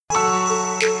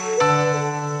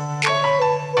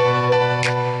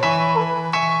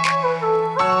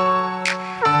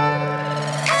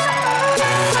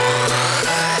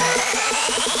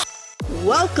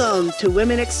Welcome to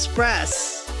Women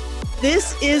Express.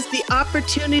 This is the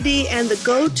opportunity and the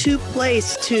go-to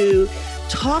place to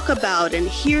talk about and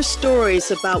hear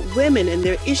stories about women and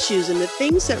their issues and the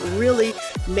things that really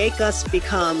make us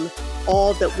become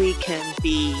all that we can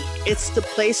be. It's the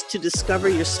place to discover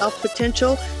your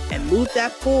self-potential and move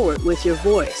that forward with your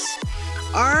voice.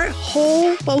 Our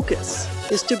whole focus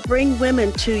is to bring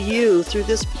women to you through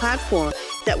this platform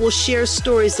that will share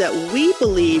stories that we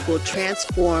believe will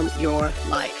transform your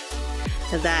life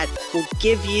and that will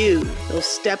give you those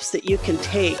steps that you can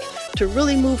take to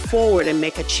really move forward and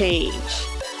make a change.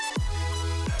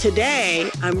 Today,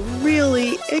 I'm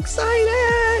really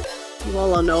excited. You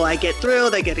all know I get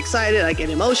thrilled, I get excited, I get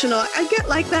emotional, I get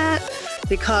like that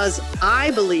because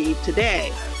I believe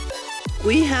today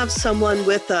we have someone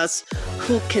with us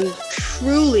who can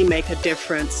truly make a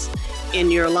difference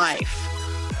in your life.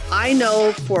 I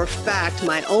know for a fact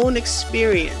my own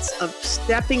experience of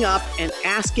stepping up and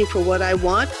asking for what I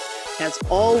want has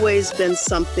always been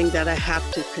something that I have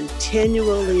to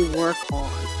continually work on.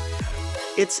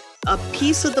 It's a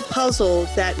piece of the puzzle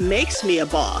that makes me a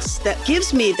boss, that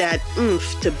gives me that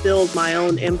oomph to build my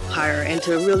own empire and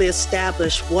to really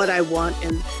establish what I want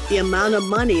and the amount of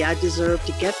money I deserve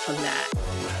to get from that.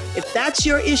 If that's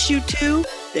your issue too,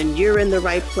 then you're in the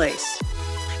right place.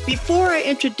 Before I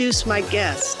introduce my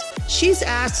guest, she's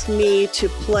asked me to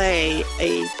play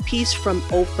a piece from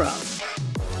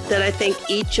Oprah that I think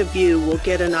each of you will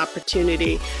get an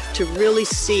opportunity to really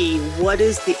see what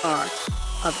is the art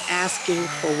of asking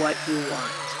for what you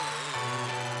want.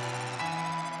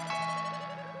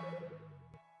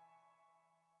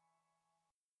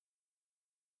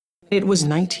 It was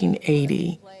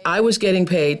 1980. I was getting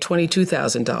paid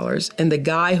 $22,000, and the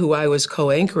guy who I was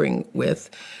co-anchoring with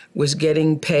was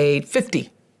getting paid $50,000.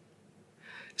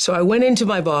 So I went into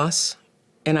my boss,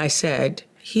 and I said,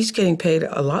 he's getting paid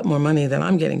a lot more money than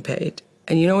I'm getting paid.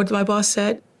 And you know what my boss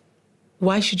said?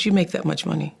 Why should you make that much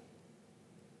money?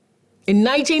 In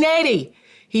 1980,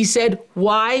 he said,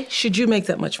 why should you make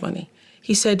that much money?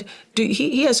 He said,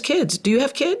 he has kids. Do you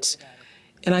have kids?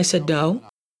 And I said, no.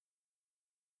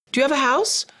 Do you have a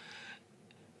house?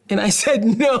 And I said,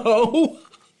 no.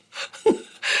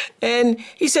 And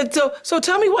he said, so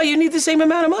tell me why you need the same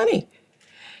amount of money.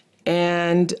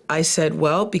 And I said,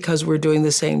 well, because we're doing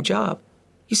the same job.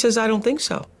 He says, I don't think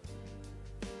so.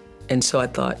 And so I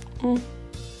thought,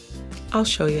 I'll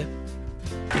show you.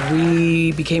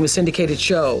 We became a syndicated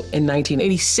show in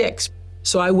 1986.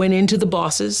 So I went into the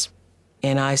bosses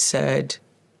and I said,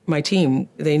 my team,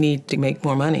 they need to make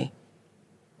more money.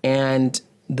 And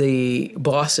the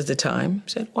boss at the time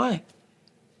said, why?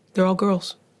 They're all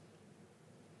girls.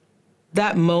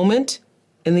 That moment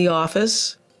in the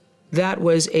office, that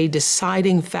was a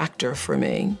deciding factor for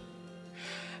me.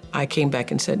 I came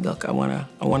back and said, look, I want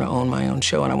to own my own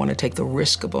show, and I want to take the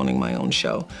risk of owning my own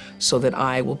show so that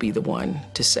I will be the one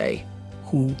to say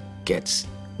who gets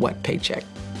what paycheck.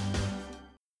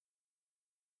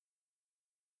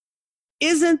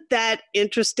 Isn't that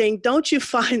interesting? Don't you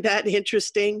find that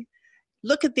interesting?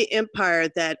 Look at the empire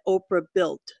that Oprah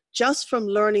built just from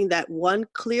learning that one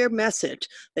clear message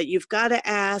that you've got to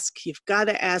ask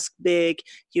big,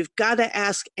 you've got to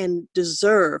ask and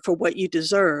deserve for what you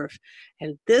deserve.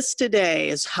 And this today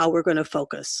is how we're going to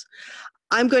focus.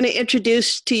 I'm going to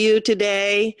introduce to you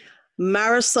today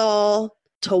Marisol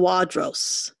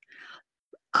Tawadros.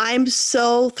 I'm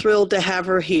so thrilled to have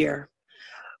her here.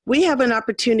 We have an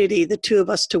opportunity, the two of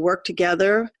us, to work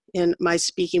together in my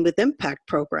Speaking with Impact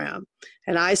program.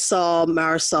 And I saw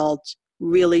Marisol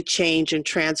really change and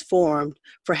transformed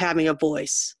for having a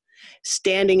voice,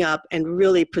 standing up and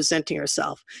really presenting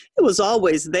herself. It was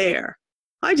always there.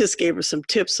 I just gave her some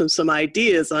tips and some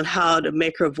ideas on how to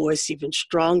make her voice even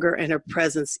stronger and her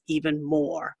presence even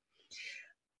more.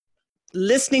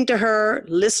 Listening to her,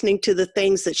 listening to the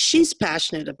things that she's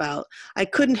passionate about, I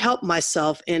couldn't help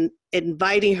myself in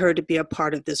inviting her to be a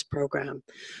part of this program.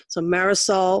 So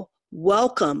Marisol,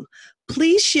 welcome.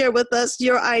 Please share with us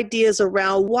your ideas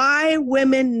around why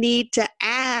women need to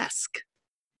ask.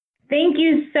 Thank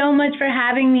you so much for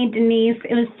having me, Denise.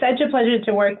 It was such a pleasure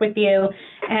to work with you.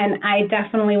 And I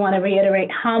definitely want to reiterate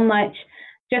how much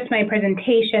just my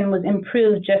presentation was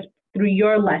improved just through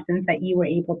your lessons that you were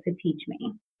able to teach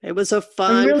me. It was a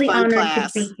fun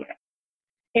class. To be here.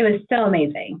 It was so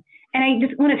amazing. And I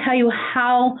just want to tell you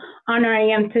how honored I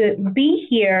am to be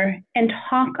here and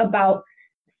talk about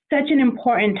such an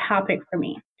important topic for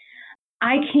me.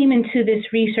 I came into this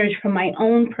research from my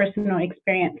own personal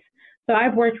experience. So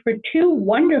I've worked for two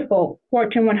wonderful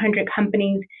Fortune 100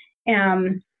 companies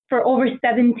for over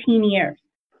 17 years.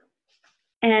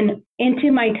 And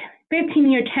into my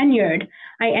 15-year tenured,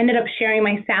 I ended up sharing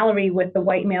my salary with the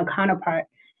white male counterpart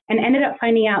and ended up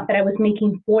finding out that I was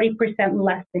making 40%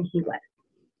 less than he was.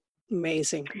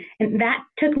 Amazing. And that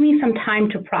took me some time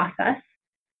to process.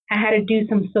 I had to do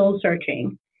some soul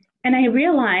searching. And I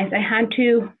realized I had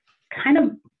to kind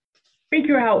of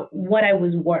figure out what I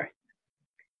was worth.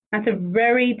 That's a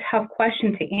very tough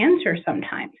question to answer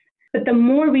sometimes. But the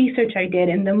more research I did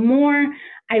and the more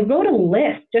I wrote a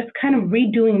list, just kind of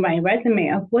redoing my resume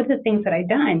of what are the things that I'd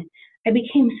done, I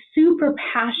became super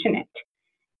passionate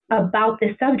about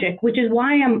this subject, which is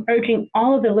why I'm urging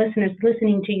all of the listeners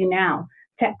listening to you now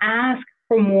to ask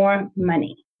for more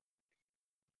money.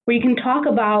 We can talk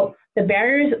about the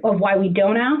barriers of why we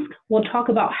don't ask. We'll talk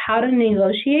about how to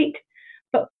negotiate.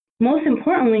 But most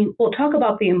importantly, we'll talk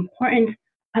about the importance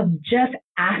of just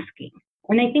asking.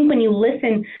 And I think when you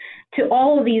listen to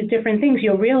all of these different things,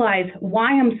 you'll realize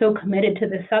why I'm so committed to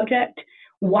this subject,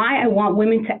 why I want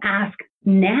women to ask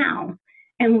now,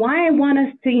 and why I want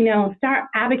us to, start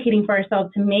advocating for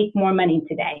ourselves to make more money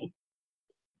today.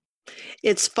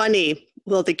 It's funny.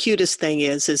 Well, the cutest thing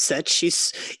is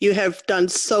that you have done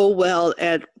so well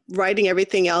at writing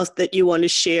everything else that you want to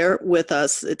share with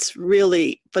us. It's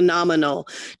really phenomenal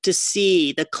to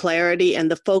see the clarity and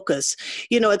the focus.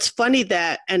 It's funny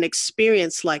that an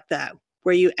experience like that,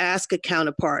 where you ask a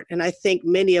counterpart, and I think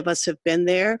many of us have been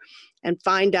there, and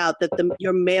find out that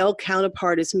your male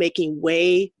counterpart is making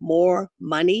way more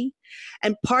money.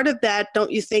 And part of that,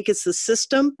 don't you think, is the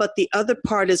system, but the other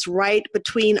part is right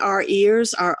between our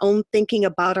ears, our own thinking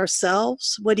about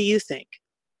ourselves? What do you think?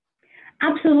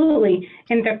 Absolutely.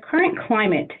 In the current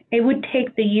climate, it would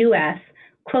take the U.S.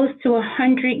 close to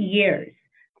 100 years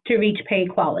to reach pay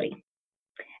equality.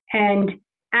 And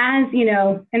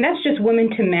and that's just women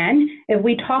to men. If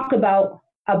we talk about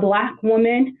a Black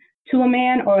woman to a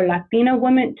man or a Latina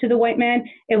woman to the white man,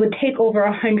 it would take over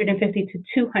 150 to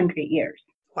 200 years.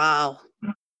 Wow.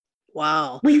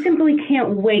 We simply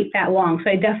can't wait that long.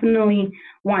 So I definitely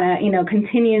want to,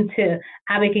 continue to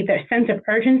advocate their sense of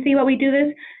urgency while we do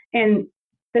this. And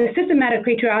the systematic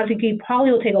patriarchy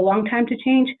probably will take a long time to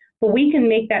change, but we can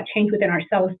make that change within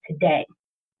ourselves today.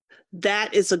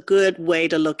 That is a good way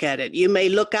to look at it. You may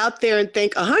look out there and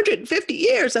think 150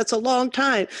 years, that's a long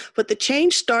time, but the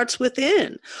change starts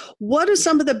within. What are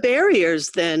some of the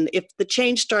barriers then? If the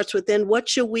change starts within, what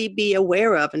should we be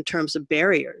aware of in terms of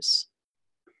barriers?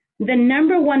 The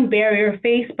number one barrier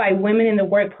faced by women in the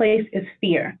workplace is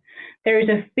fear. There is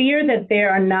a fear that they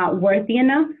are not worthy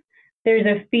enough. There's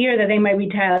a fear that they might be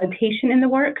retaliation in the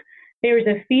work. There's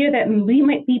a fear that we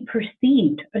might be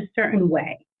perceived a certain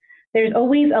way. There's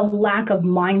always a lack of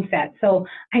mindset. So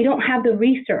I don't have the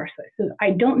resources.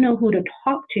 I don't know who to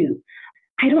talk to.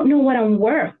 I don't know what I'm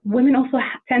worth. Women also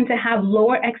tend to have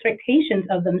lower expectations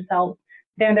of themselves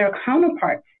than their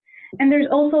counterparts. And there's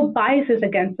also biases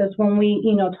against us when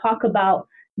we, talk about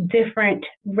different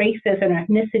races and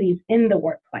ethnicities in the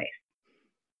workplace.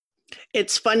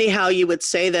 It's funny how you would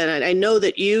say that. And I know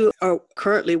that you are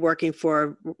currently working for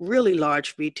a really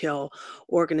large retail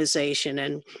organization,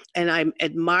 and I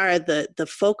admire the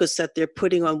focus that they're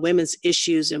putting on women's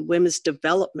issues and women's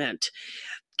development.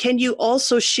 Can you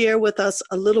also share with us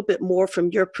a little bit more from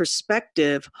your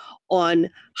perspective on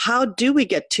how do we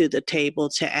get to the table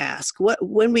to ask?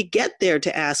 When we get there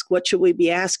to ask, what should we be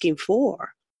asking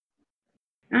for?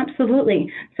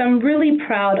 Absolutely. So I'm really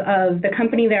proud of the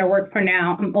company that I work for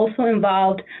now. I'm also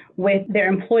involved with their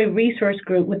employee resource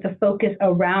group with the focus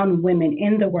around women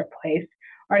in the workplace.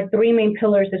 Our three main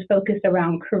pillars is focused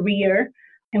around career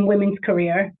and women's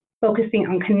career, focusing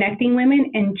on connecting women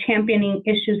and championing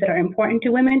issues that are important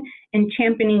to women and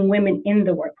championing women in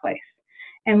the workplace.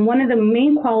 And one of the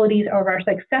main qualities of our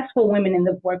successful women in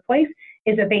the workplace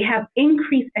is that they have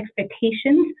increased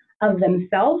expectations of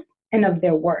themselves and of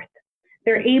their worth.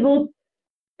 They're able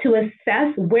to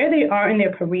assess where they are in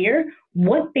their career,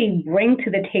 what they bring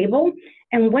to the table,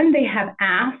 and when they have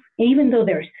asked, even though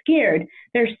they're scared,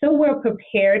 they're so well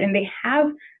prepared and they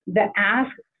have the ask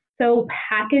so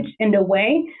packaged in a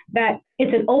way that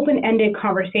it's an open-ended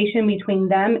conversation between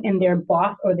them and their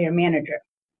boss or their manager.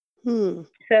 So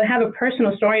I have a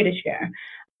personal story to share.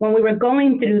 When we were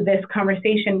going through this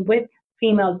conversation with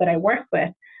females that I work with,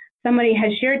 somebody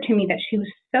had shared to me that she was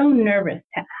so nervous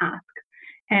to ask.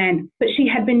 But she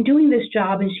had been doing this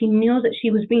job and she knew that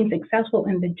she was being successful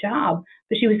in the job,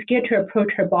 but she was scared to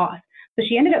approach her boss. So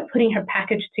she ended up putting her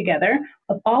package together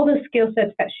of all the skill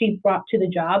sets that she brought to the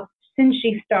job since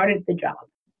she started the job.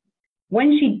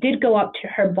 When she did go up to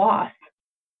her boss,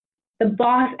 the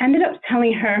boss ended up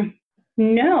telling her,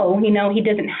 no, he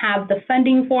doesn't have the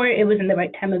funding for it. It was in the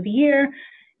right time of year.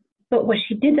 But what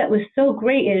she did that was so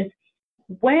great is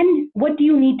what do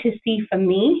you need to see from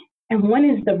me? And when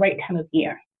is the right time of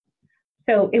year?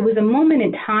 So it was a moment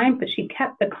in time, but she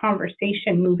kept the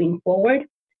conversation moving forward.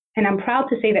 And I'm proud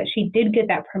to say that she did get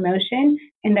that promotion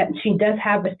and that she does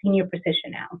have a senior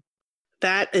position now.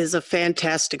 That is a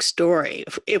fantastic story.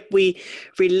 If we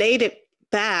relate it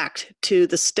back to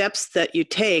the steps that you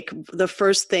take, the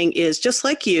first thing is, just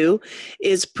like you,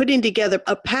 is putting together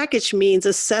a package. Means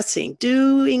assessing,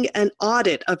 doing an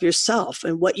audit of yourself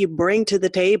and what you bring to the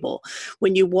table.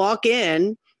 When you walk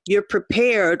in, you're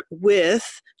prepared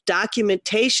with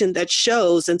documentation that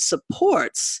shows and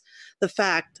supports the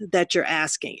fact that you're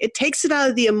asking. It takes it out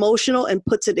of the emotional and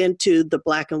puts it into the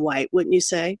black and white, wouldn't you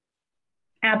say?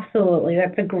 Absolutely.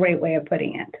 That's a great way of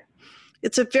putting it.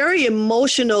 It's a very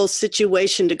emotional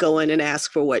situation to go in and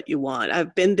ask for what you want.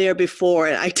 I've been there before,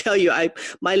 and I tell you,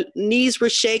 my knees were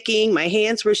shaking, my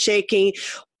hands were shaking.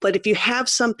 But if you have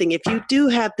something, if you do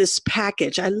have this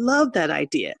package, I love that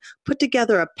idea. Put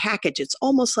together a package. It's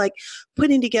almost like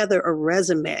putting together a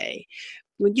resume.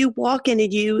 When you walk in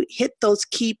and you hit those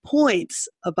key points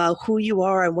about who you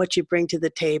are and what you bring to the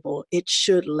table, it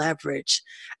should leverage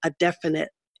a definite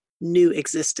new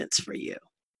existence for you.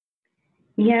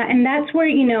 Yeah, and that's where,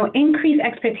 increased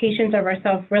expectations of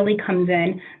ourselves really comes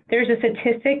in. There's a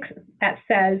statistic that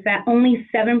says that only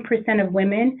 7% of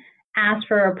women ask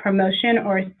for a promotion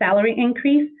or a salary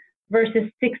increase versus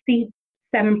 67%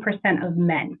 of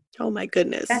men. Oh my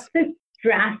goodness. That's a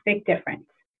drastic difference.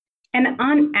 And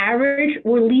on average,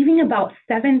 we're leaving about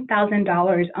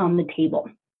 $7,000 on the table.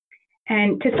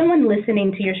 And to someone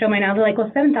listening to your show right now, they're like,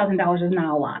 well, $7,000 is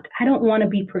not a lot. I don't want to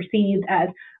be perceived as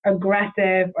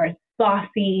aggressive or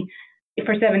bossy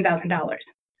for $7,000.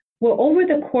 Well, over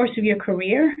the course of your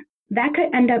career, that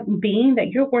could end up being that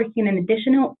you're working an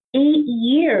additional 8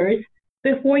 years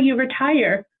before you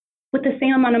retire with the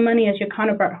same amount of money as your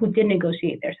counterpart who did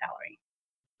negotiate their salary.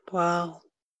 Wow.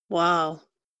 Wow.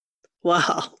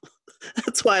 Wow.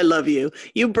 That's why I love you.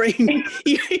 You bring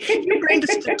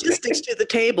the statistics to the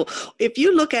table. If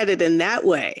you look at it in that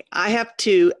way, I have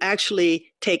to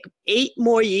actually take 8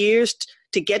 more years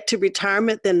to get to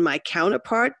retirement than my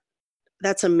counterpart.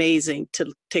 That's amazing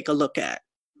to take a look at.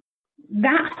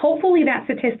 Hopefully that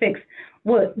statistics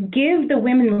will give the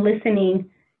women listening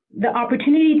the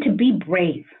opportunity to be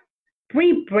brave.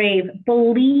 Be brave,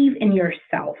 believe in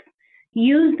yourself.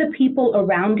 Use the people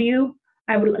around you.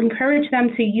 I would encourage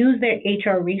them to use their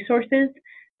HR resources,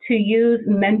 to use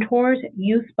mentors,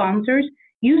 use sponsors,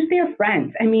 use their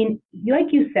friends. I mean,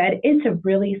 like you said, it's a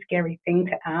really scary thing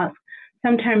to ask.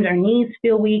 Sometimes our knees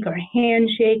feel weak, our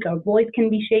hands shake, our voice can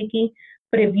be shaky.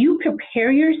 But if you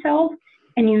prepare yourself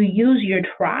and you use your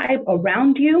tribe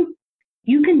around you,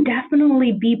 you can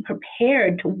definitely be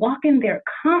prepared to walk in there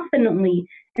confidently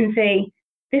and say,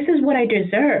 this is what I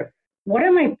deserve. What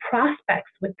are my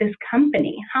prospects with this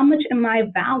company? How much am I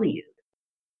valued?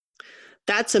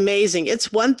 That's amazing.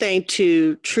 It's one thing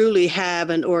to truly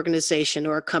have an organization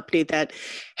or a company that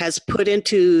has put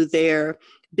into their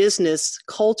business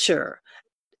culture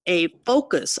a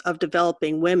focus of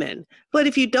developing women. But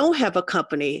if you don't have a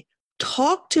company,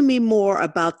 talk to me more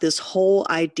about this whole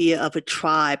idea of a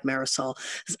tribe, Marisol.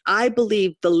 I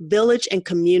believe the village and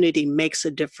community makes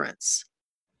a difference.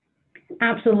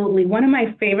 Absolutely. One of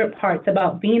my favorite parts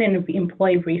about being in an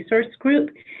employee resource group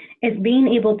is being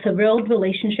able to build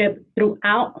relationships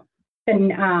throughout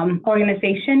the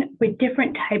organization with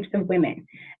different types of women.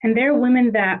 And there are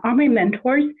women that are my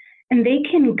mentors and they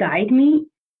can guide me.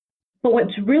 But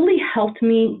what's really helped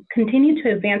me continue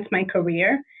to advance my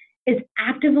career is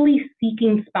actively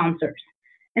seeking sponsors.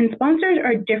 And sponsors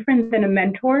are different than a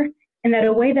mentor in that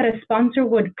a way that a sponsor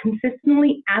would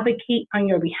consistently advocate on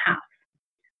your behalf.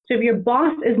 So if your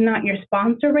boss is not your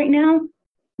sponsor right now,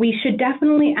 we should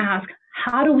definitely ask,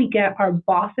 how do we get our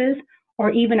bosses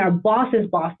or even our bosses'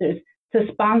 bosses to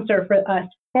sponsor for us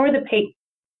for the pay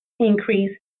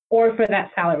increase or for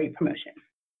that salary promotion?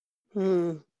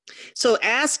 So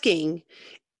asking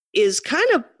is kind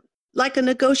of like a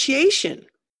negotiation.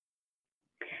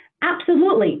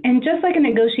 Absolutely. And just like a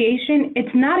negotiation,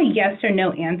 it's not a yes or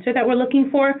no answer that we're looking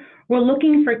for. We're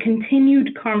looking for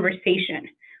continued conversation.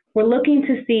 We're looking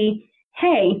to see,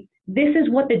 hey, this is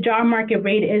what the job market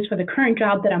rate is for the current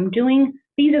job that I'm doing.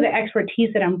 These are the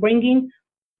expertise that I'm bringing.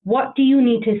 What do you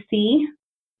need to see?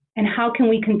 And how can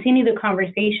we continue the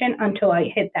conversation until I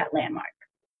hit that landmark?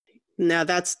 Now,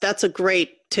 that's a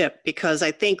great tip, because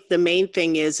I think the main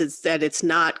thing is that it's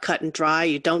not cut and dry.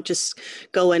 You don't just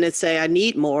go in and say, I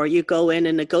need more. You go in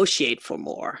and negotiate for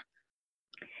more.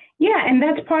 Yeah, and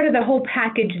that's part of the whole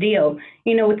package deal.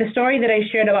 You know, with the story that I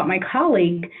shared about my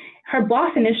colleague, her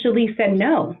boss initially said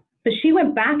no. So she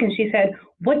went back and she said,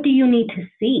 what do you need to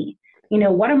see?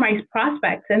 What are my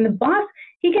prospects? And the boss,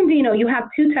 he can be, you have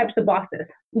two types of bosses.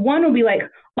 One will be like,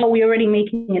 oh, we're already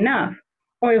making enough.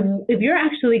 Or if you're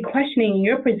actually questioning,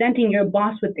 you're presenting your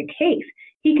boss with the case,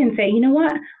 he can say, you know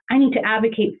what, I need to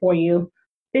advocate for you.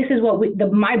 This is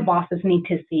what my bosses need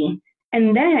to see.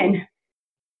 And then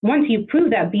once you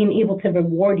prove that, being able to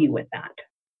reward you with that.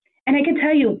 And I can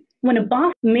tell you, when a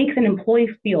boss makes an employee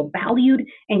feel valued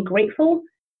and grateful,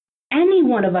 any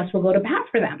one of us will go to bat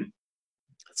for them.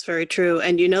 That's very true.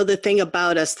 And the thing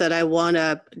about us that I want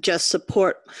to just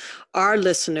support our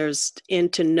listeners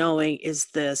into knowing is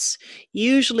this.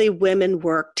 Usually women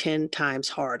work 10 times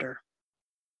harder.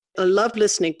 I love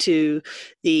listening to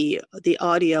the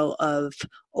audio of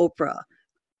Oprah.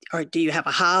 Or do you have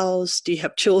a house? Do you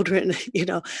have children?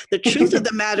 The truth of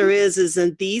the matter is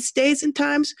in these days and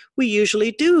times, we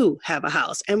usually do have a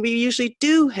house and we usually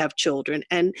do have children,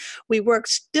 and we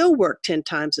still work 10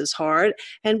 times as hard,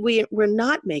 and we're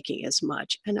not making as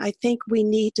much. And I think we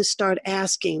need to start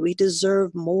asking, we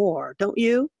deserve more, don't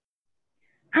you?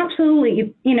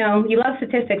 Absolutely. You love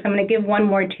statistics. I'm going to give one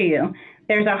more to you.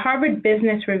 There's a Harvard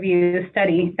Business Review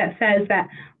study that says that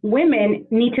women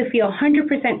need to feel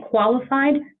 100%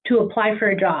 qualified to apply for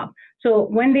a job. So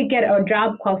when they get a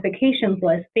job qualifications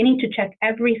list, they need to check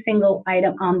every single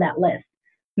item on that list.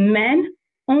 Men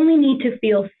only need to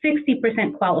feel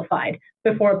 60% qualified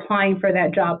before applying for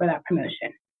that job or that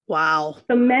promotion. Wow.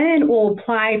 So men will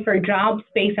apply for jobs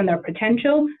based on their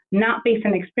potential, not based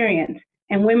on experience.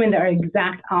 And women are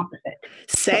exact opposite.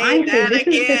 Say that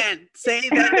again. Say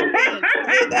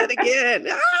that again.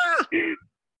 Ah!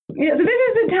 So this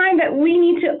is the time that we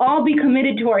need to all be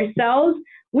committed to ourselves.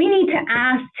 We need to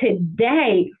ask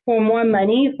today for more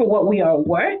money for what we are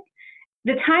worth.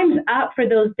 The time's up for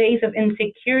those days of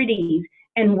insecurities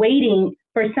and waiting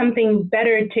for something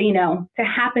better to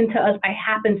happen to us by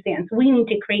happenstance. We need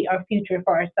to create our future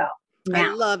for ourselves.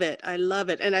 Now. I love it.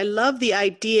 And I love the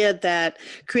idea that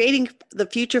creating the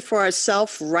future for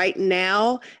ourselves right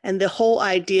now, and the whole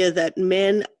idea that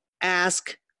men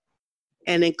ask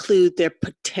and include their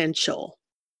potential.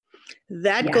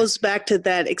 That goes back to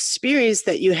that experience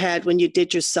that you had when you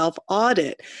did your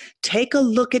self-audit. Take a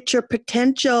look at your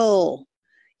potential.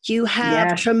 You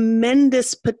have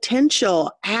tremendous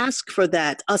potential. Ask for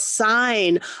that.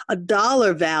 Assign a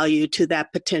dollar value to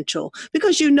that potential,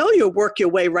 because you'll work your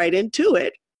way right into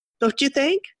it. Don't you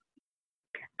think?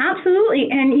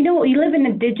 Absolutely. And we live in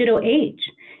a digital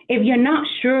age. If you're not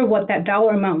sure what that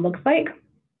dollar amount looks like,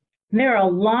 there are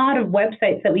a lot of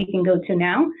websites that we can go to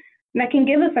now that can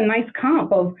give us a nice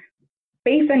comp of,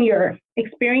 based on your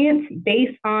experience,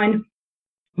 based on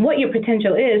what your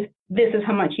potential is, this is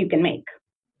how much you can make.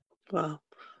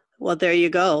 Well, there you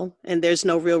go. And there's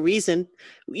no real reason.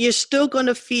 You're still going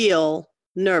to feel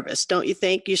nervous, don't you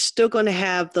think? You're still going to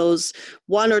have those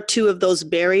one or two of those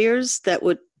barriers that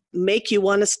would make you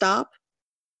want to stop?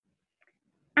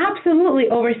 Absolutely.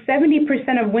 Over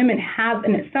 70% of women have,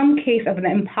 in some case, of an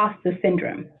imposter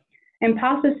syndrome.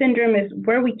 Imposter syndrome is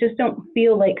where we just don't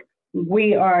feel like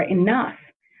we are enough.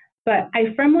 But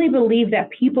I firmly believe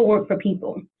that people work for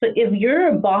people. So if you're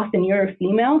a boss and you're a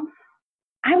female,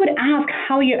 I would ask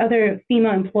how your other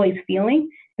female employees feeling.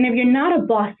 And if you're not a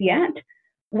boss yet,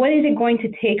 what is it going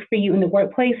to take for you in the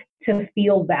workplace to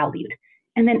feel valued?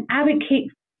 And then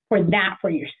advocate for that for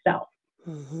yourself.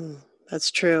 Mm-hmm. That's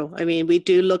true. I mean, we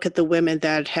do look at the women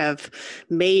that have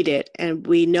made it, and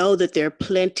we know that there are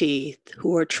plenty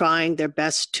who are trying their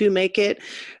best to make it.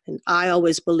 And I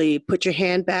always believe, put your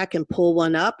hand back and pull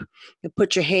one up, and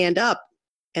put your hand up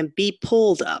and be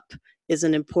pulled up is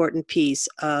an important piece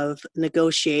of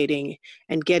negotiating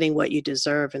and getting what you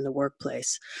deserve in the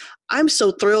workplace. I'm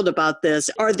so thrilled about this.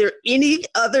 Are there any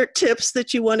other tips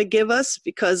that you want to give us?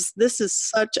 Because this is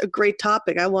such a great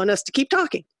topic. I want us to keep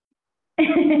talking.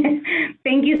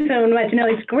 Thank you so much. No,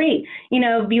 it's great.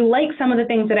 If you like some of the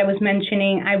things that I was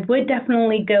mentioning, I would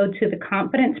definitely go to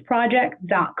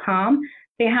theconfidenceproject.com.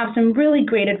 They have some really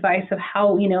great advice of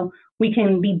how, we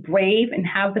can be brave and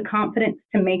have the confidence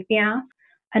to make the ask.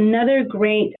 Another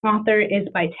great author is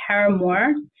by Tara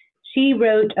Moore. She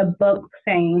wrote a book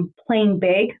saying Playing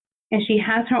Big, and she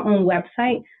has her own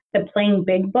website, the Playing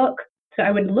Big book. So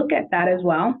I would look at that as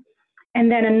well. And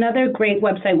then another great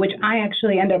website, which I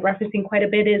actually end up referencing quite a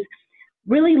bit, is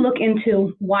really look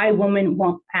into why women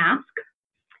won't ask,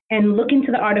 and look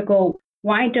into the article,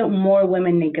 Why Don't More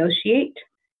Women Negotiate?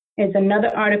 Is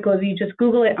another article. If you just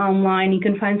Google it online, you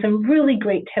can find some really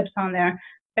great tips on there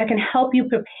that can help you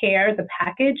prepare the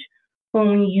package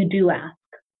when you do ask.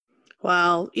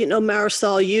 Wow.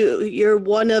 Marisol, you're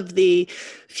one of the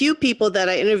few people that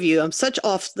I interview. I'm such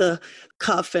off the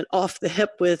cuff and off the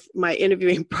hip with my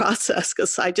interviewing process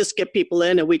because I just get people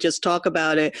in and we just talk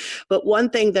about it. But one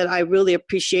thing that I really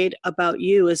appreciate about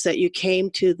you is that you came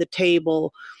to the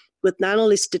table with not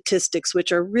only statistics,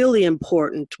 which are really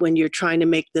important when you're trying to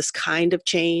make this kind of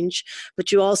change,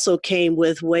 but you also came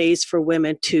with ways for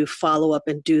women to follow up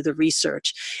and do the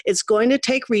research. It's going to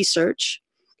take research.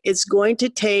 It's going to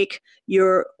take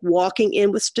your walking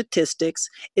in with statistics.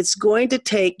 It's going to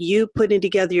take you putting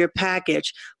together your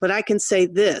package. But I can say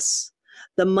this,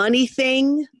 the money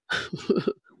thing,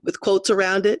 with quotes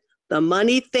around it, the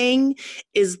money thing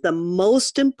is the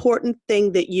most important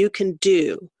thing that you can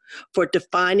do for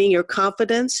defining your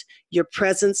confidence, your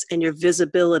presence, and your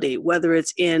visibility, whether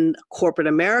it's in corporate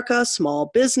America, small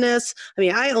business. I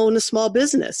mean, I own a small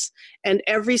business, and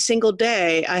every single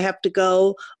day I have to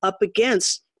go up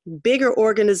against bigger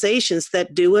organizations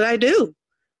that do what I do.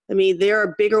 I mean, there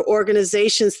are bigger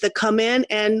organizations that come in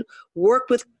and work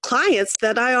with clients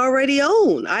that I already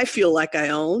own. I feel like I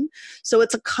own. So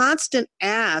it's a constant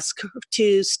ask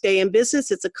to stay in business.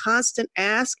 It's a constant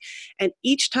ask. And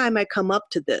each time I come up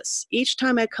to this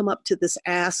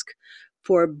ask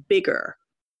for bigger,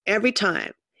 every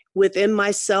time within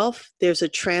myself, there's a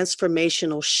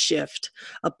transformational shift,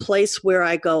 a place where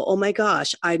I go, oh my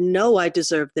gosh, I know I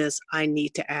deserve this. I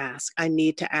need to ask. I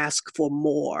need to ask for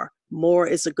more. More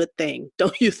is a good thing,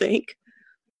 don't you think?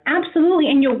 Absolutely,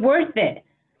 and you're worth it.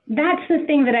 That's the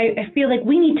thing that I feel like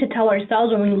we need to tell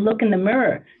ourselves when we look in the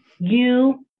mirror.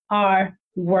 You are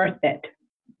worth it.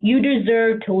 You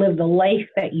deserve to live the life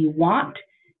that you want.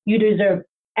 You deserve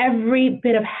every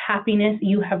bit of happiness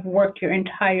you have worked your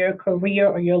entire career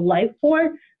or your life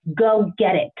for. Go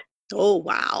get it. Oh,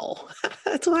 wow.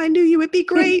 That's why I knew you would be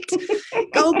great.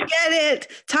 Go get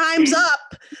it. Time's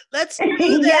up. Let's do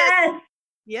this. Yes.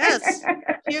 Yes,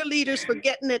 cheerleaders for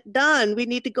getting it done. We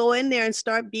need to go in there and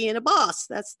start being a boss.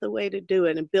 That's the way to do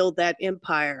it and build that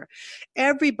empire.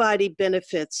 Everybody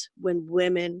benefits when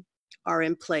women are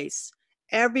in place.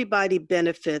 Everybody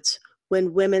benefits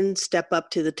when women step up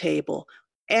to the table.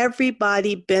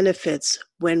 Everybody benefits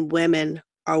when women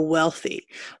are wealthy.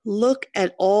 Look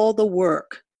at all the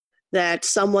work that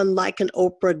someone like an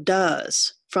Oprah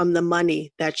does from the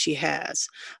money that she has.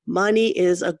 Money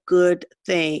is a good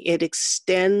thing. It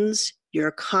extends your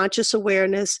conscious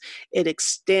awareness. It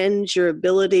extends your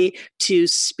ability to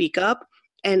speak up,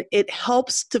 and it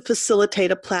helps to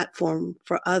facilitate a platform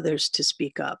for others to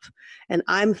speak up. And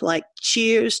I'm like,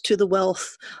 cheers to the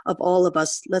wealth of all of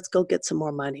us. Let's go get some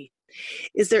more money.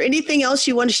 Is there anything else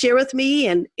you want to share with me,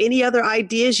 and any other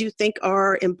ideas you think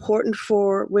are important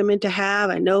for women to have?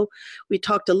 I know we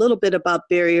talked a little bit about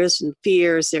barriers and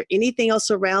fears. Is there anything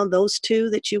else around those two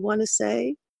that you want to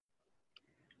say?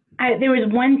 There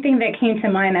was one thing that came to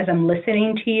mind as I'm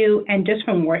listening to you and just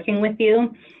from working with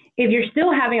you. If you're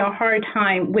still having a hard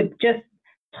time with just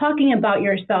talking about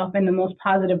yourself in the most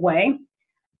positive way,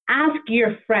 ask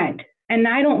your friend. And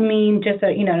I don't mean just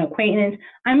an acquaintance.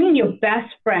 I mean your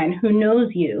best friend who knows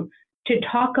you to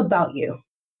talk about you.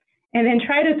 And then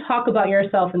try to talk about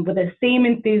yourself with the same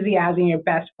enthusiasm your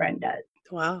best friend does.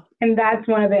 Wow. And that's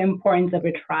one of the importance of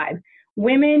a tribe.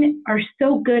 Women are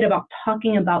so good about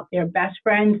talking about their best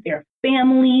friends, their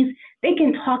families. They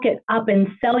can talk it up and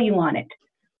sell you on it.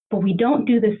 But we don't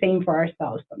do the same for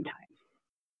ourselves sometimes.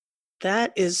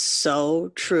 That is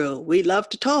so true. We love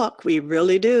to talk. We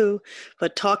really do.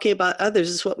 But talking about others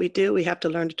is what we do. We have to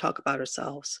learn to talk about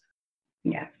ourselves.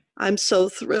 Yeah. I'm so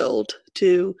thrilled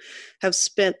to have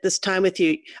spent this time with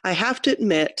you. I have to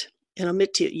admit, and I'll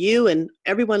admit to you and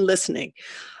everyone listening,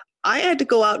 I had to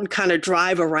go out and kind of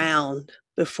drive around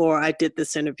before I did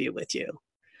this interview with you.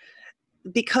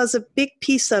 Because a big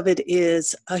piece of it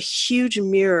is a huge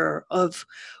mirror of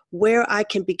where I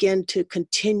can begin to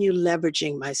continue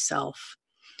leveraging myself.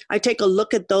 I take a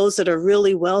look at those that are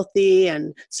really wealthy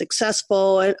and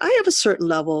successful, and I have a certain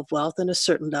level of wealth and a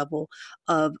certain level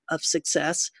of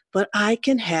success, but I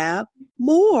can have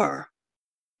more.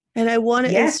 And I want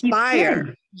to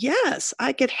inspire. Yes,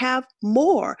 I could have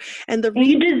more. And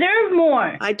you deserve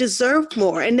more. I deserve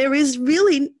more. And there is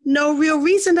really no real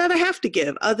reason that I have to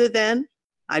give other than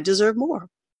I deserve more.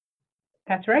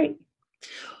 That's right.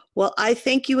 Well, I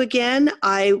thank you again.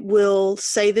 I will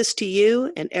say this to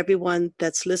you and everyone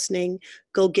that's listening.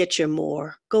 Go get your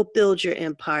more. Go build your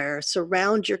empire.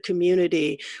 Surround your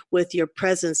community with your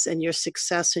presence and your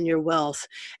success and your wealth.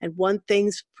 And one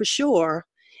thing's for sure,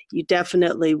 you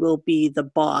definitely will be the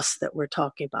boss that we're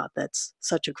talking about. That's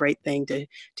such a great thing to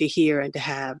hear and to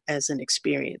have as an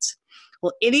experience.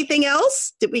 Well, anything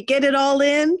else? Did we get it all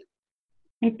in?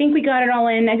 I think we got it all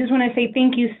in. I just want to say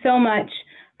thank you so much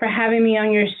for having me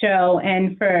on your show,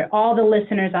 and for all the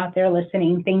listeners out there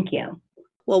listening. Thank you.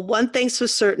 Well, one thing's for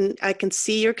certain, I can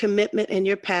see your commitment and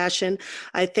your passion.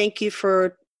 I thank you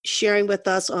for sharing with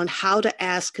us on how to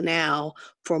ask now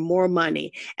for more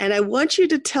money. And I want you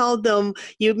to tell them,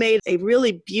 you made a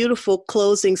really beautiful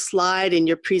closing slide in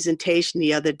your presentation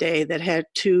the other day that had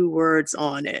 2 words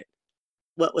on it.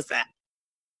 What was that?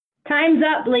 Time's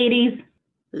up, ladies.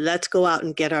 Let's go out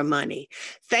and get our money.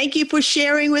 Thank you for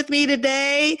sharing with me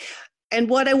today. And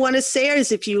what I want to say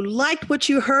is, if you liked what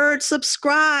you heard,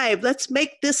 subscribe. Let's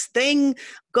make this thing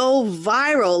go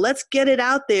viral. Let's get it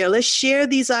out there. Let's share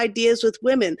these ideas with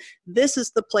women. This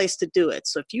is the place to do it.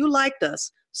 So if you liked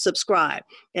us, subscribe.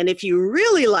 And if you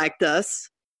really liked us,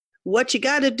 what you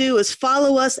got to do is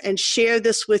follow us and share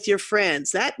this with your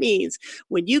friends. That means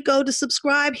when you go to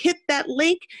subscribe, hit that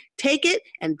link, take it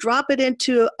and drop it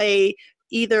into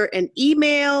either an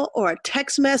email or a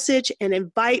text message, and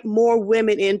invite more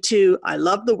women into, I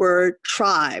love the word,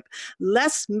 tribe.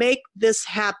 Let's make this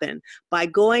happen by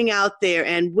going out there.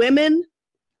 And women,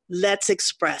 let's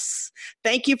express.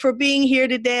 Thank you for being here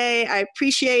today. I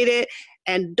appreciate it.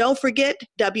 And don't forget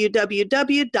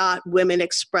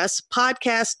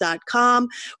www.womenexpresspodcast.com.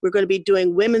 We're going to be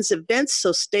doing women's events,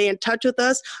 so stay in touch with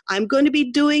us. I'm going to be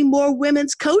doing more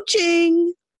women's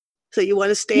coaching. So you want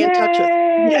to stay in touch with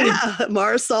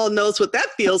Marisol knows what that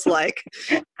feels like.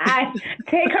 I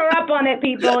take her up on it,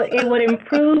 people. It would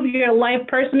improve your life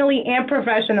personally and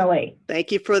professionally.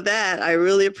 Thank you for that. I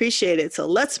really appreciate it. So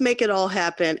let's make it all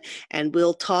happen, and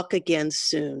we'll talk again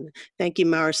soon. Thank you,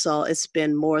 Marisol. It's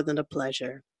been more than a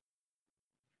pleasure.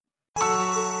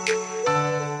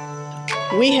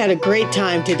 We had a great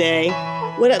time today.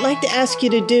 What I'd like to ask you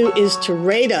to do is to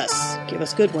rate us. Give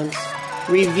us good ones.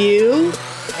 Review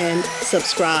and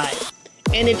subscribe.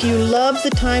 And if you love the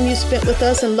time you spent with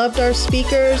us and loved our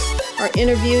speakers, our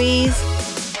interviewees,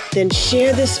 then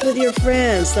share this with your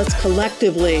friends. Let's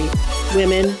collectively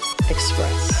Women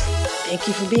Express. Thank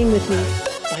you for being with me.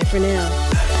 Bye for now.